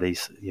because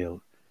everybody's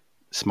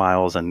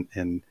smiles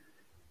and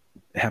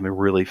having a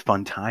really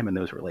fun time in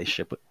those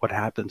relationships. But what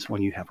happens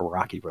when you have a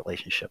rocky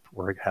relationship,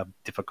 where you have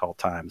difficult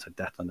times, a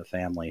death in the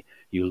family,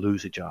 you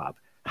lose a job?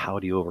 How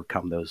do you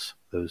overcome those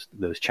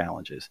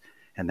challenges?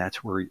 And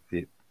that's where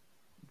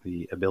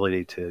the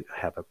ability to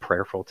have a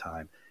prayerful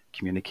time,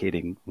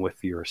 communicating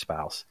with your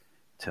spouse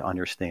to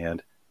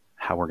understand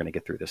how we're going to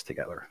get through this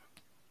together.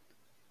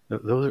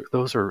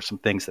 Those are some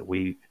things that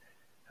we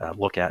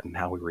look at and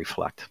how we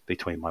reflect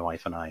between my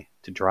wife and I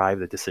to drive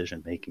the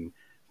decision making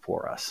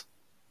for us.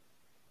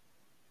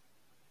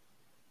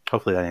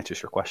 Hopefully that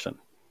answers your question.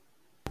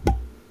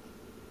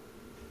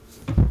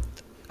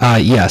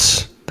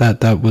 Yes,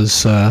 that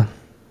was a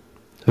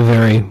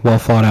very well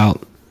thought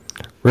out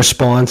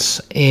response,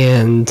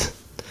 and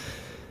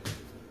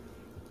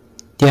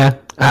yeah,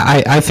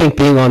 I think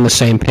being on the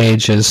same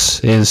page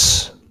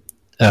is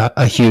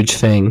a huge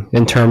thing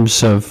in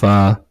terms of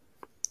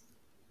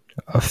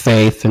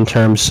faith, in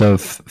terms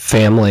of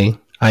family.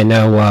 I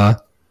know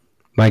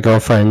my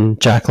girlfriend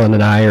Jacqueline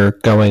and I are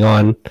going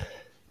on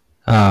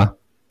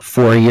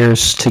 4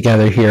 years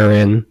together here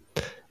in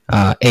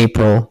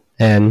April,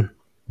 and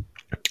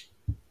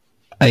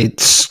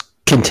it's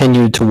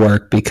continued to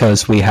work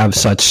because we have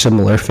such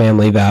similar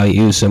family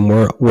values, and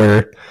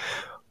we're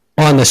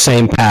on the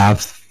same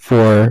path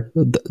for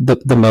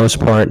the most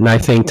part. And I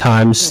think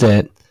times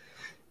that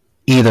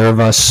either of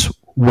us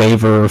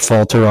waver or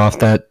falter off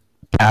that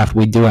path,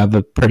 we do have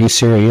a pretty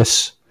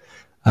serious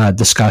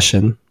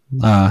discussion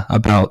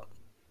about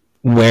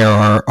where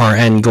our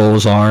end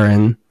goals are,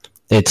 and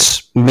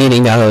it's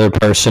meeting that other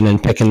person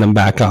and picking them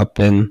back up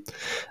and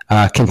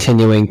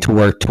continuing to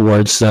work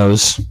towards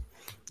those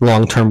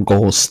long-term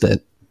goals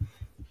that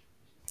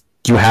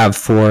you have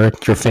for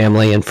your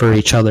family and for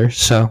each other.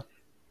 So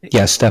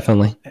yes,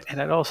 definitely.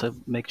 And I'd also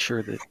make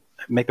the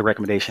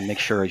recommendation, make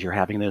sure as you're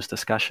having those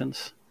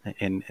discussions,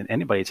 and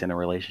anybody that's in a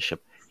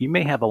relationship, you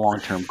may have a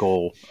long-term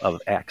goal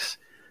of X,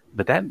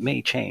 but that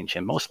may change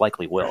and most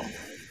likely will.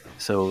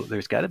 So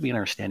there's got to be an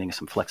understanding of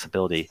some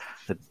flexibility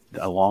that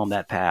along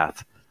that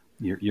path,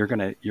 you're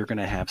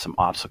gonna have some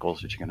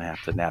obstacles that you're gonna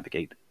have to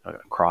navigate,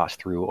 cross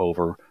through,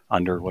 over,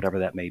 under, whatever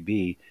that may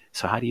be.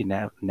 So how do you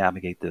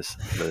navigate this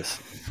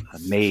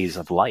maze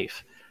of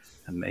life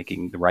and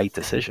making the right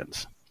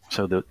decisions?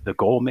 So the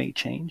goal may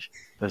change,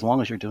 but as long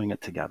as you're doing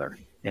it together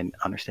and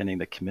understanding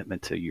the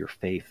commitment to your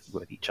faith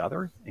with each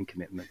other and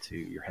commitment to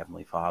your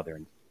Heavenly Father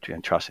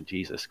and trust in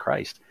Jesus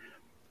Christ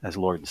as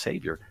Lord and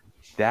Savior,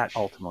 that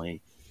ultimately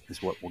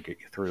is what will get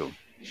you through.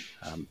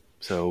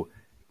 So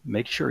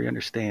make sure you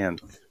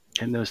understand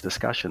in those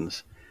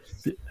discussions.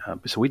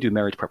 So we do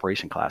marriage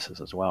preparation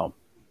classes as well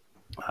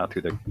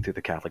through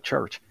the Catholic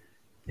Church,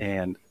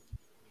 and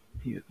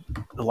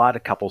a lot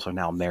of couples are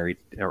now married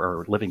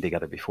or living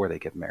together before they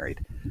get married.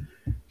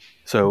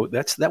 So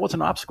that was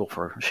an obstacle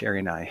for Sherry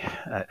and I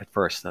at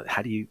first.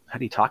 How do you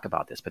talk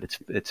about this? But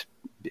it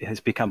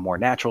has become more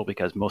natural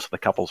because most of the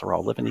couples are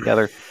all living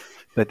together.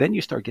 But then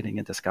you start getting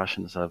in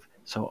discussions of,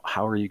 so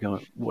how are you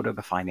going? What are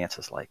the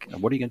finances like?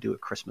 And what are you going to do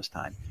at Christmas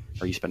time?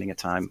 Are you spending a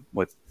time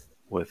with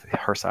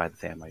her side of the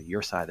family,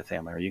 your side of the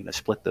family? Are you going to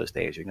split those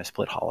days? Are you going to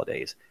split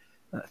holidays?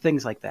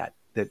 Things like that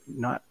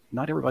not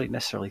everybody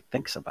necessarily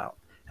thinks about.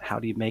 How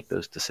do you make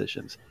those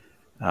decisions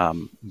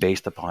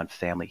based upon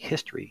family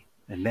history?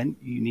 And then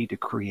you need to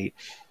create.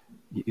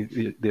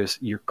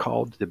 You're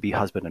called to be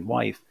husband and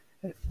wife.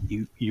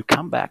 You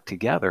come back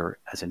together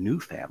as a new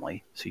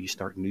family, so you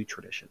start new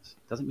traditions.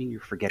 Doesn't mean you're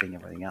forgetting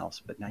everything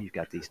else, but now you've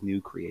got these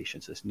new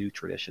creations, these new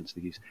traditions,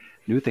 these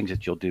new things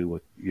that you'll do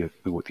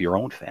with your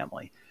own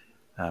family,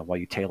 while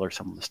you tailor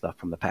some of the stuff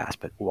from the past,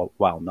 but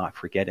while not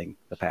forgetting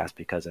the past,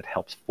 because it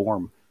helps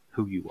form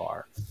who you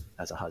are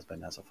as a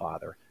husband, as a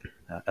father,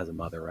 as a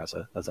mother, as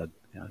a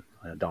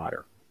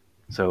daughter.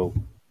 So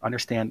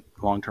understand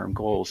long-term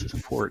goals is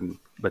important,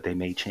 but they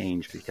may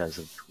change because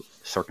of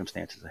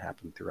circumstances that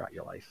happen throughout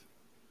your life.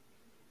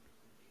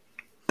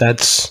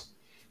 That's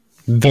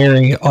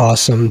very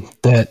awesome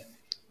that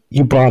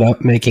you brought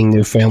up making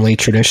new family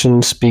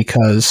traditions,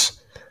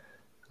 because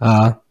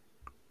I'll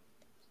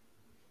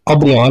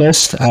be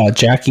honest,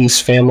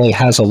 Jackie's family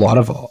has a lot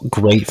of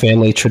great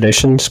family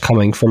traditions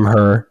coming from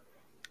her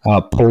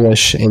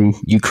Polish and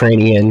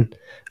Ukrainian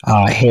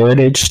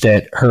heritage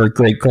that her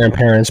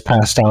great-grandparents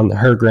passed down to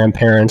her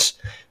grandparents,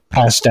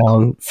 passed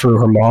down through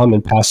her mom,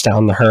 and passed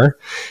down to her.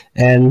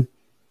 And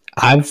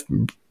I've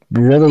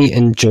really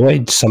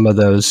enjoyed some of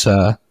those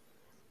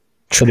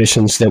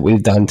traditions that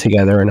we've done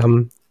together, and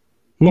I'm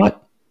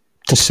not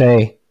to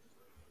say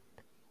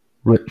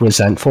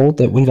resentful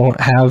that we don't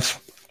have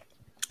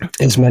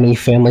as many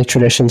family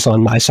traditions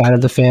on my side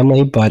of the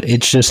family, but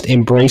it's just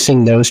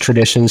embracing those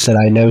traditions that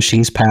I know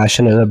she's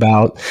passionate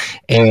about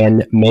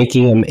and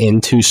making them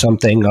into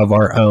something of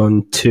our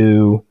own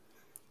to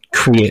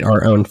create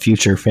our own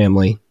future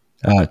family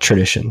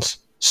traditions.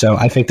 So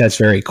I think that's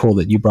very cool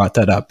that you brought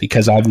that up,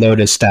 because I've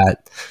noticed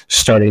that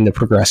starting to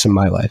progress in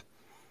my life.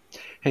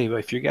 Hey,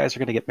 if you guys are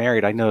going to get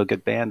married, I know a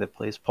good band that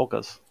plays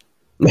polkas.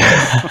 We'll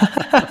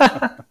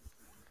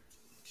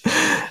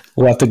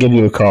have to give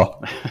you a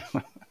call.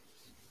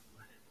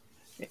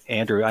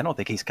 Andrew, I don't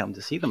think he's come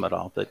to see them at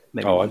all, but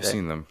maybe Oh, one I've day.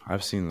 seen them.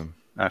 I've seen them.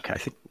 Okay. I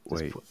think.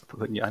 Just Wait,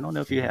 I don't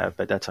know if you have,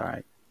 but that's all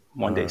right.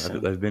 One day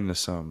soon. I've been to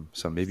some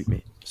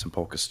maybe some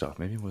polka stuff.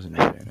 Maybe it wasn't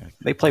Nirvana.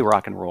 They play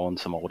rock and roll and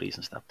some oldies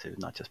and stuff too,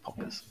 not just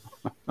polkas.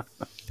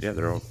 Yeah,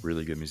 they're all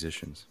really good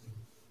musicians.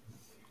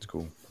 It's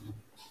cool.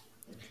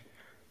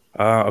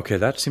 Okay,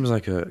 that seems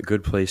like a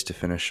good place to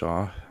finish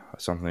off.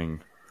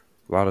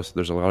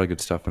 There's a lot of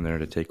good stuff in there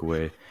to take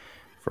away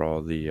for all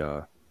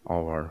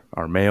of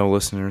our male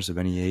listeners of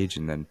any age,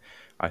 and then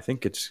I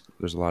think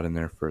there's a lot in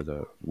there for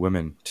the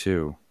women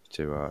too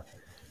to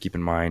keep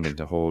in mind and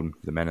to hold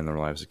the men in their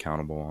lives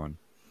accountable on.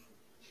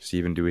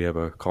 Steven, do we have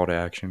a call to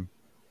action?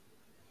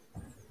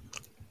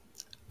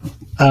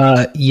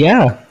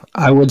 Yeah,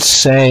 I would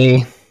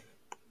say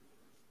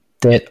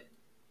that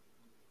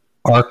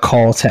our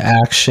call to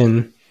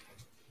action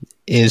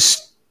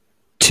is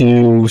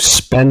to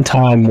spend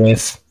time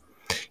with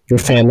your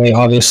family.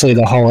 Obviously,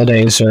 the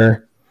holidays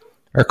are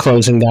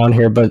closing down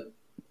here, but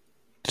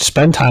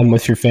spend time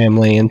with your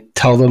family and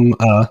tell them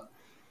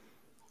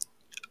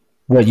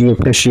what you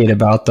appreciate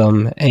about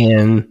them,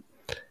 and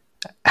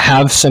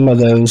have some of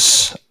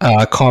those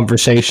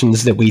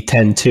conversations that we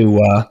tend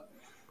to,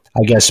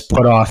 I guess,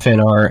 put off in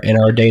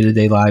our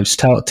day-to-day lives.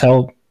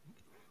 Tell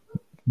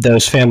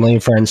those family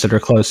and friends that are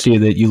close to you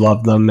that you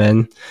love them,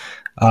 and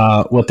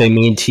what they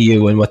mean to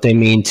you, and what they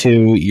mean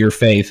to your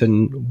faith,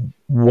 and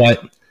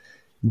what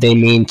they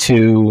mean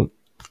to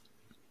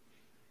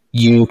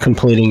you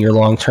completing your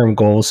long-term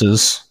goals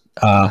as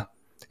an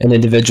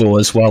individual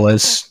as well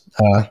as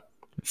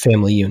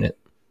family unit.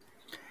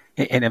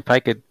 And if I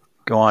could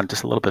go on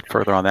just a little bit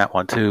further on that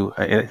one too,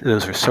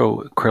 those are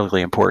so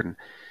critically important.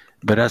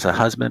 But as a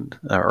husband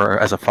or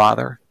as a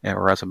father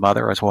or as a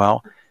mother as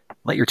well,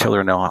 let your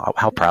children know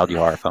how proud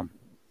you are of them.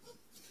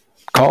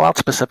 Call out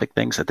specific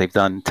things that they've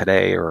done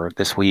today or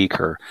this week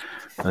or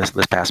this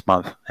past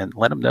month, and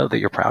let them know that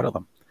you're proud of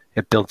them.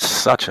 It builds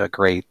such a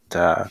great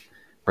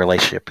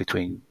relationship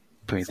between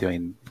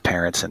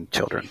parents and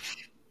children.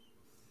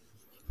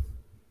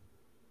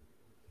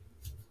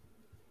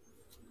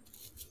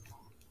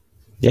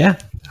 Yeah,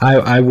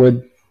 I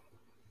would.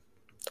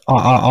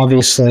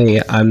 Obviously,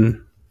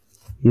 I'm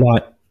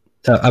not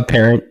a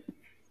parent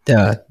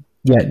yet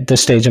at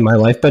this stage in my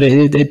life, but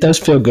it does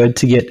feel good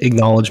to get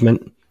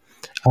acknowledgement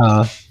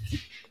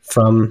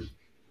from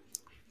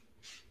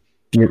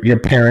your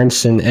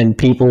parents and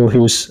people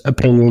whose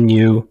opinion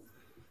you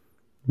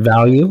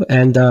value.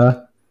 And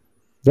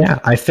yeah,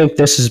 I think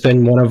this has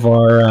been one of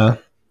our.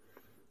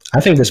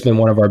 I think this has been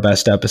one of our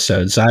best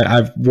episodes.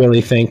 I really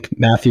think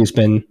Matthew's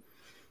been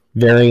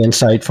very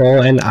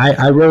insightful, and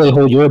I really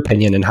hold your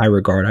opinion in high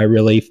regard. I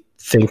really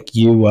think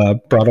you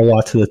brought a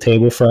lot to the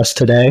table for us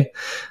today.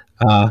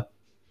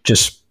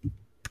 Just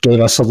gave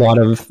us a lot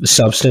of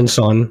substance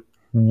on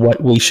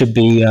what we should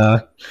be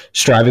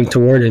striving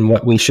toward and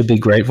what we should be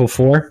grateful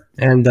for,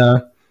 and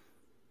it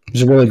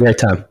was a really great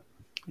time.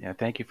 Yeah,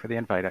 thank you for the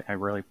invite. I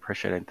really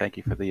appreciate it, and thank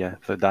you for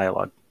the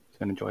dialogue. It's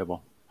been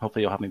enjoyable.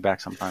 Hopefully, you'll have me back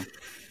sometime.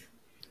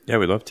 Yeah,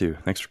 we'd love to.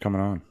 Thanks for coming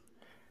on.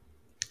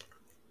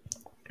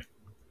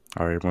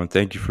 All right, everyone.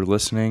 Thank you for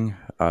listening.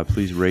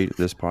 Please rate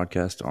this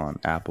podcast on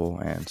Apple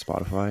and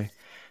Spotify.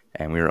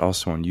 And we are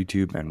also on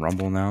YouTube and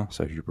Rumble now.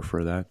 So if you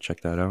prefer that,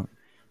 check that out.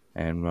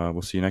 And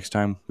we'll see you next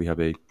time. We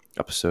have a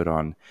episode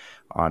on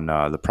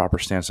the proper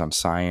stance on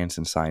science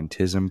and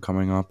scientism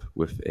coming up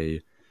with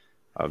a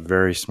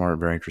very smart,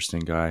 very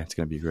interesting guy. It's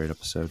going to be a great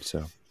episode.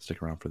 So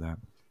stick around for that.